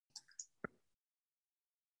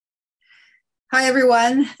Hi,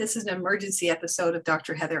 everyone. This is an emergency episode of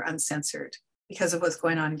Dr. Heather Uncensored because of what's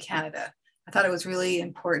going on in Canada. I thought it was really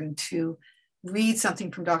important to read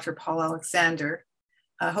something from Dr. Paul Alexander.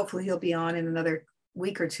 Hopefully he'll be on in another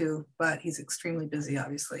week or two, but he's extremely busy,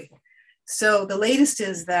 obviously. So the latest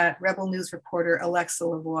is that Rebel News reporter Alexa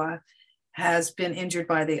Lavoie has been injured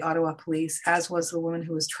by the Ottawa police, as was the woman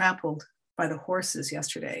who was trampled by the horses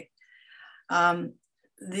yesterday.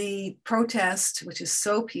 The protest, which is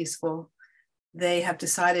so peaceful, they have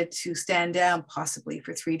decided to stand down possibly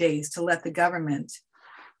for 3 days to let the government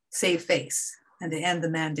save face and to end the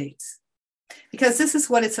mandates. Because this is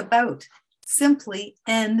what it's about. Simply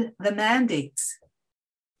end the mandates.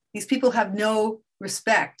 These people have no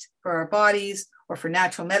respect for our bodies or for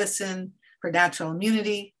natural medicine, for natural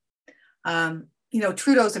immunity.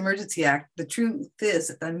 Trudeau's Emergency Act, the truth is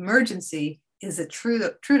that the emergency is that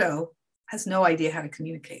Trudeau has no idea how to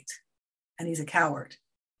communicate, and he's a coward.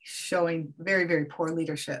 Showing very, very poor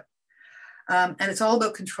leadership. And it's all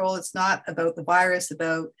about control. It's not about the virus,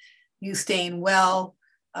 about you staying well,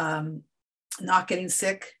 not getting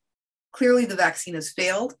sick. Clearly the vaccine has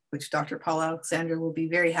failed, which Dr. Paul Alexander will be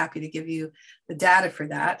very happy to give you the data for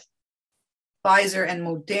that. Pfizer and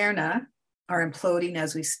Moderna are imploding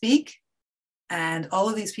as we speak. And all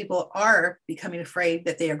of these people are becoming afraid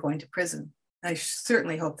that they are going to prison. I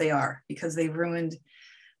certainly hope they are, because they've ruined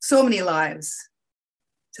so many lives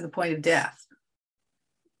to the point of death.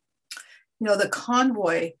 The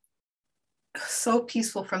convoy, so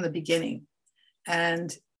peaceful from the beginning.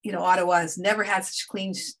 And, Ottawa has never had such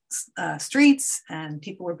clean streets, and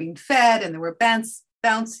people were being fed, and there were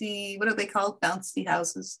bouncy, what are they called? Bouncy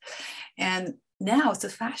houses. And now it's a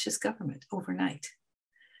fascist government overnight.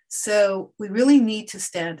 So we really need to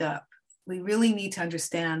stand up. We really need to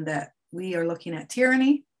understand that we are looking at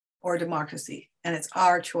tyranny or democracy, and it's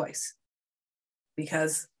our choice.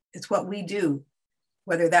 Because it's what we do,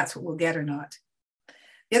 whether that's what we'll get or not.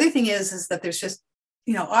 The other thing is that there's just,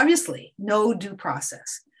 obviously no due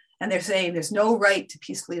process. And they're saying there's no right to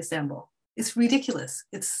peacefully assemble. It's ridiculous.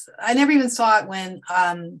 I never even saw it when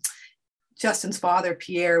Justin's father,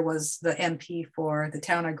 Pierre, was the MP for the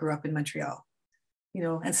town I grew up in, Montreal.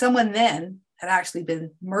 And someone then had actually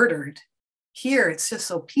been murdered. Here, it's just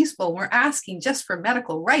so peaceful. We're asking just for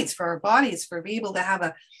medical rights for our bodies, for being able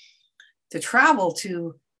to to travel,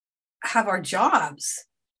 to have our jobs.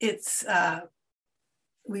 We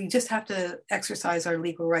just have to exercise our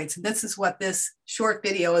legal rights. And this is what this short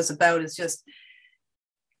video is about, is just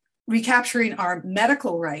recapturing our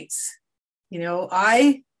medical rights.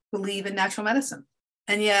 I believe in natural medicine,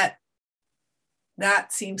 and yet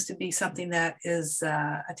that seems to be something that is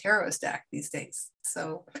a terrorist act these days.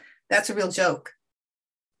 So that's a real joke.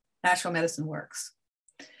 Natural medicine works.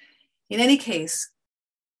 In any case,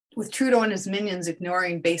 with Trudeau and his minions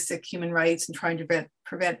ignoring basic human rights and trying to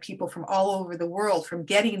prevent people from all over the world from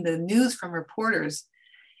getting the news from reporters,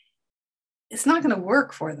 it's not going to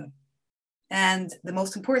work for them. And the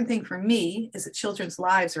most important thing for me is that children's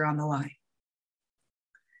lives are on the line.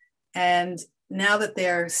 And now that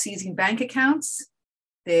they're seizing bank accounts,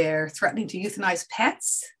 they're threatening to euthanize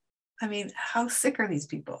pets. I mean, how sick are these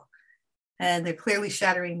people? And they're clearly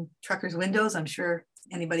shattering truckers' windows. I'm sure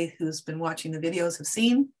anybody who's been watching the videos have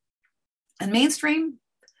seen. And mainstream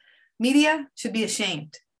media should be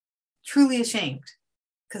ashamed, truly ashamed,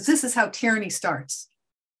 because this is how tyranny starts.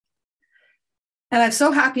 And I'm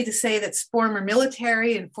so happy to say that former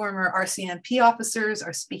military and former RCMP officers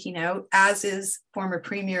are speaking out, as is former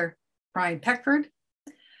Premier Brian Peckford.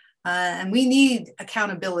 And we need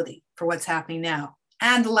accountability for what's happening now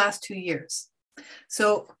and the last 2 years.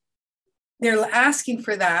 So they're asking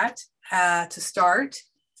for that to start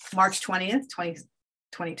March 20th,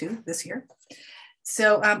 2022, this year.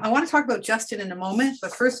 So I want to talk about Justin in a moment,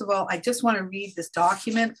 but first of all, I just want to read this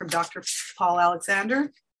document from Dr. Paul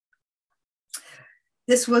Alexander.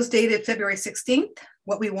 This was dated February 16th,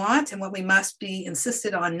 what we want and what we must be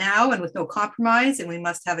insisted on now and with no compromise, and we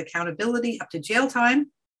must have accountability up to jail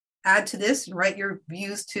time. Add to this and write your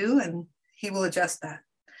views too, and he will adjust that.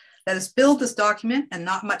 Let us build this document, and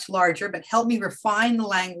not much larger, but help me refine the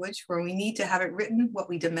language where we need to have it written what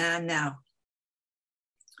we demand now.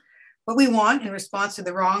 What we want in response to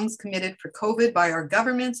the wrongs committed for COVID by our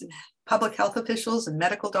governments and public health officials and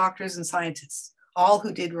medical doctors and scientists, all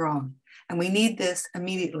who did wrong. And we need this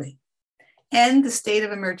immediately. End the state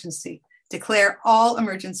of emergency. Declare all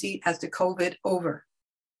emergency as to COVID over.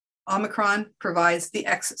 Omicron provides the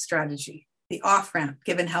exit strategy, the off-ramp,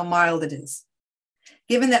 given how mild it is.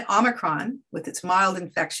 Given that Omicron, with its mild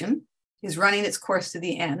infection, is running its course to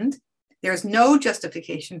the end, there is no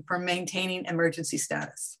justification for maintaining emergency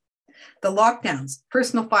status. The lockdowns,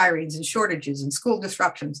 personal firings and shortages and school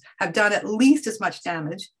disruptions have done at least as much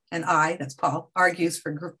damage, and that's Paul, argues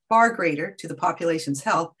for far greater to the population's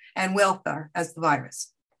health and welfare as the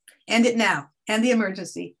virus. End it now. End the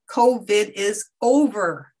emergency. COVID is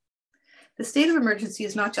over. The state of emergency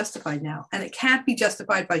is not justified now, and it can't be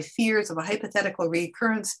justified by fears of a hypothetical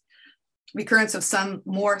recurrence of some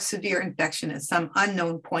more severe infection at some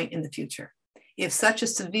unknown point in the future. If such a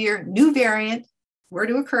severe new variant were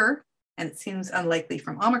to occur, and it seems unlikely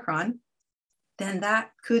from Omicron, then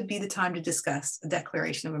that could be the time to discuss a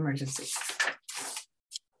declaration of emergency.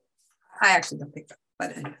 I actually don't think that,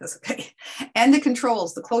 but anyway, that's okay. And the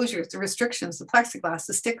controls, the closures, the restrictions, the plexiglass,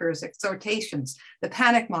 the stickers, exhortations, the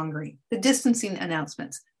panic mongering, the distancing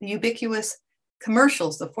announcements, the ubiquitous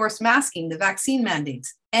commercials, the forced masking, the vaccine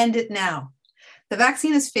mandates, end it now. The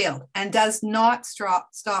vaccine has failed and does not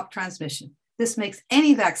stop transmission. This makes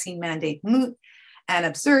any vaccine mandate moot and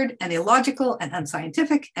absurd and illogical and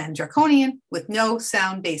unscientific and draconian with no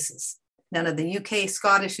sound basis. None of the UK,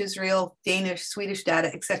 Scottish, Israel, Danish, Swedish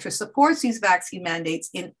data, etc. supports these vaccine mandates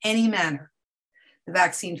in any manner. The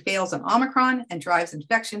vaccine fails on Omicron and drives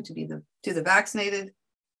infection to the vaccinated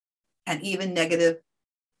and even negative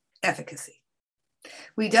efficacy.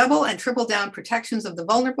 We double and triple down protections of the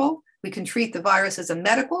vulnerable. We can treat the virus as a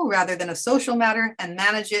medical rather than a social matter and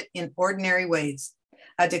manage it in ordinary ways.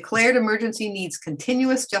 A declared emergency needs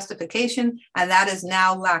continuous justification, and that is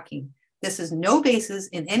now lacking. This is no basis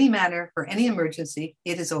in any manner for any emergency.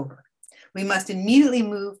 It is over. We must immediately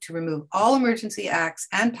move to remove all emergency acts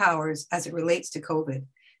and powers as it relates to COVID.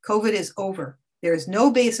 COVID is over. There is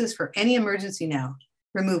no basis for any emergency now.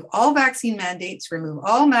 Remove all vaccine mandates, remove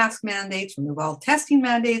all mask mandates, remove all testing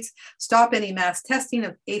mandates, stop any mass testing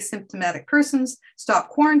of asymptomatic persons, stop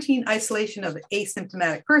quarantine isolation of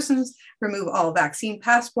asymptomatic persons, remove all vaccine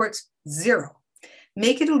passports, zero.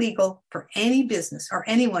 Make it illegal for any business or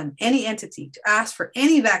anyone, any entity to ask for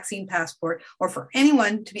any vaccine passport or for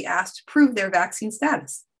anyone to be asked to prove their vaccine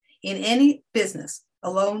status. In any business,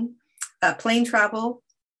 alone, plane travel,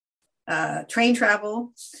 train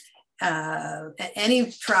travel,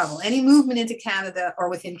 any movement into Canada or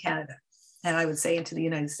within Canada, and I would say into the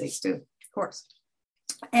United States too, of course.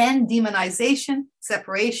 And demonization,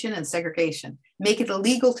 separation, and segregation. Make it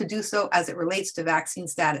illegal to do so as it relates to vaccine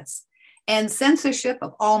status. And censorship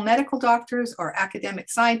of all medical doctors or academic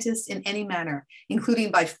scientists in any manner,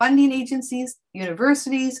 including by funding agencies,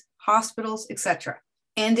 universities, hospitals, etc.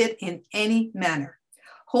 End it in any manner.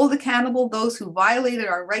 Hold accountable those who violated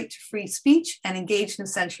our right to free speech and engaged in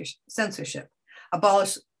censorship.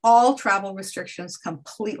 Abolish all travel restrictions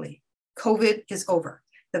completely. COVID is over.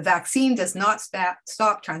 The vaccine does not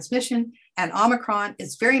stop transmission, and Omicron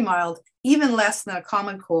is very mild, even less than a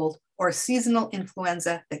common cold or seasonal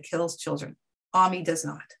influenza that kills children. Omi does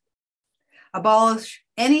not. Abolish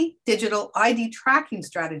any digital ID tracking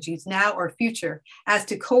strategies now or future as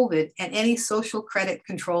to COVID and any social credit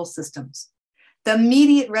control systems. The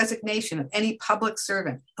immediate resignation of any public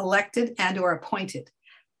servant, elected and or appointed,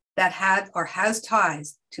 that had or has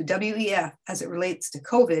ties to WEF as it relates to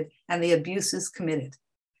COVID and the abuses committed.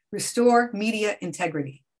 Restore media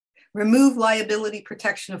integrity. Remove liability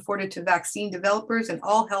protection afforded to vaccine developers and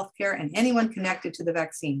all healthcare and anyone connected to the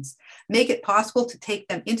vaccines. Make it possible to take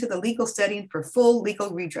them into the legal setting for full legal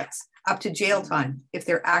redress, up to jail time if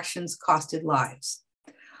their actions costed lives.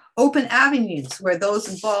 Open avenues where those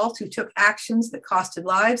involved who took actions that costed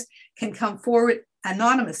lives can come forward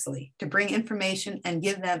anonymously to bring information and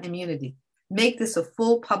give them immunity. Make this a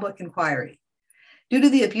full public inquiry. Due to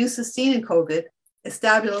the abuses seen in COVID,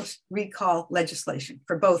 establish recall legislation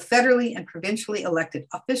for both federally and provincially elected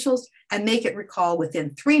officials and make it recall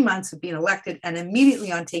within 3 months of being elected and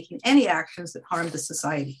immediately on taking any actions that harm the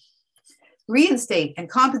society. Reinstate and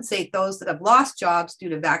compensate those that have lost jobs due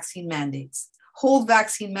to vaccine mandates. Hold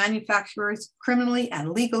vaccine manufacturers criminally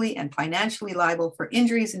and legally and financially liable for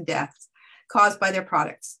injuries and deaths caused by their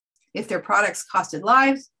products. If their products costed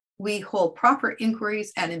lives, we hold proper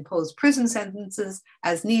inquiries and impose prison sentences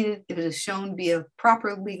as needed if it is shown via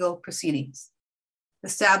proper legal proceedings.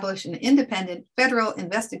 Establish an independent federal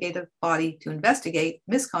investigative body to investigate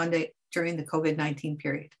misconduct during the COVID-19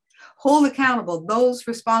 period. Hold accountable those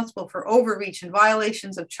responsible for overreach and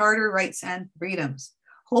violations of charter rights and freedoms.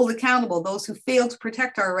 Hold accountable those who fail to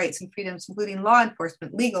protect our rights and freedoms, including law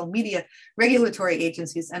enforcement, legal, media, regulatory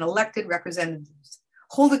agencies, and elected representatives.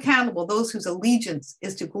 Hold accountable those whose allegiance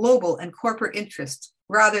is to global and corporate interests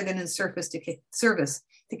rather than in service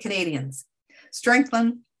to Canadians.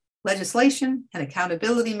 Strengthen legislation and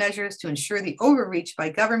accountability measures to ensure the overreach by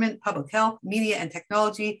government, public health, media, and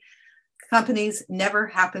technology companies never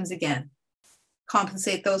happens again.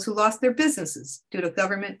 Compensate those who lost their businesses due to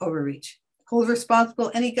government overreach. Hold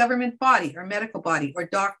responsible any government body or medical body or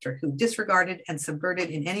doctor who disregarded and subverted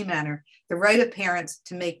in any manner the right of parents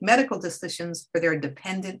to make medical decisions for their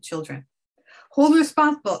dependent children. Hold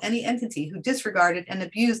responsible any entity who disregarded and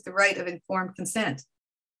abused the right of informed consent.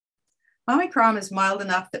 Omicron is mild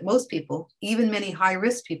enough that most people, even many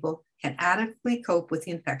high-risk people, can adequately cope with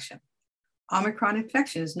the infection. Omicron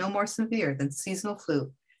infection is no more severe than seasonal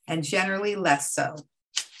flu, and generally less so.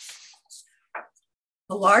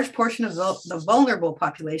 A large portion of the vulnerable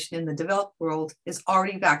population in the developed world is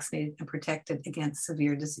already vaccinated and protected against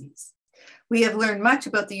severe disease. We have learned much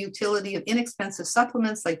about the utility of inexpensive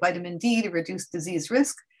supplements like vitamin D to reduce disease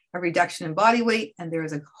risk, a reduction in body weight, and there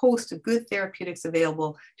is a host of good therapeutics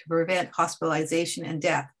available to prevent hospitalization and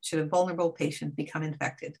death should a vulnerable patient become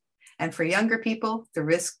infected. And for younger people, the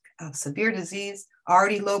risk of severe disease,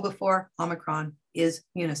 already low before Omicron, is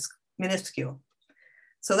minuscule.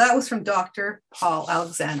 So that was from Dr. Paul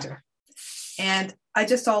Alexander. And I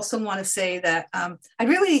just also want to say that I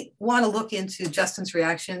really want to look into Justin's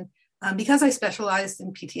reaction because I specialized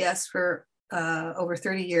in PTS for over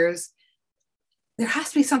 30 years. There has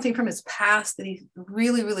to be something from his past that he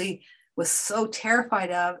really, really was so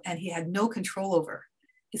terrified of and he had no control over.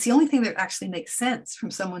 It's the only thing that actually makes sense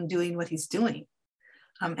from someone doing what he's doing.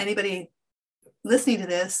 Anybody listening to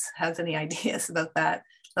this has any ideas about that?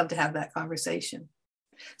 Love to have that conversation.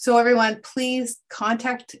 So everyone, please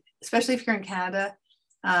contact, especially if you're in Canada,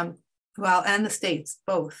 and the States,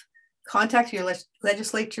 both. Contact your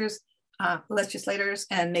legislators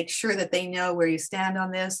and make sure that they know where you stand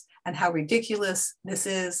on this and how ridiculous this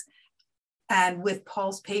is. And with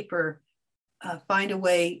Paul's paper, find a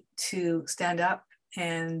way to stand up,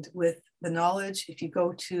 and with the knowledge, if you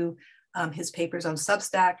go to his papers on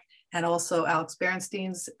Substack and also Alex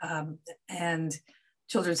Berenstein's and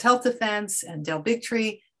Children's Health Defense and Del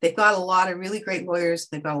Bigtree, they've got a lot of really great lawyers.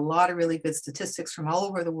 They've got a lot of really good statistics from all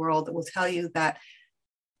over the world that will tell you that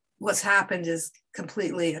what's happened is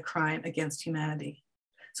completely a crime against humanity.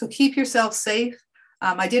 So keep yourself safe.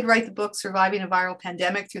 I did write the book, Surviving a Viral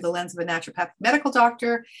Pandemic Through the Lens of a Naturopathic Medical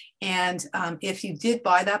Doctor. And if you did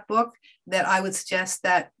buy that book, that I would suggest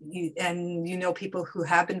that people who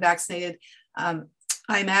have been vaccinated,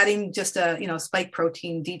 I'm adding just a spike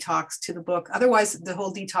protein detox to the book. Otherwise, the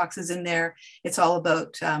whole detox is in there. It's all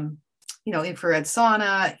about infrared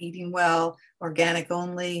sauna, eating well, organic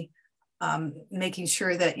only, making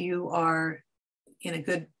sure that you are in a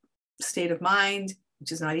good state of mind,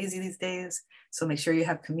 which is not easy these days. So make sure you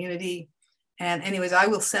have community. And anyways, I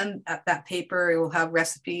will send that paper. It will have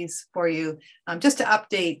recipes for you just to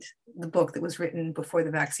update the book that was written before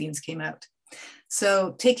the vaccines came out.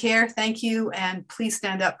 So take care. Thank you. And please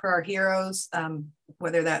stand up for our heroes,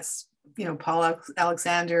 whether that's, Paul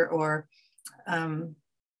Alexander or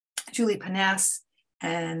Julie Panas,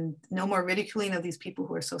 and no more ridiculing of these people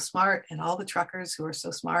who are so smart, and all the truckers who are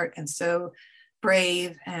so smart and so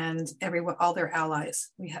brave, and all their allies.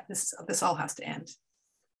 We have this all has to end.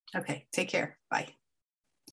 Okay, take care. Bye.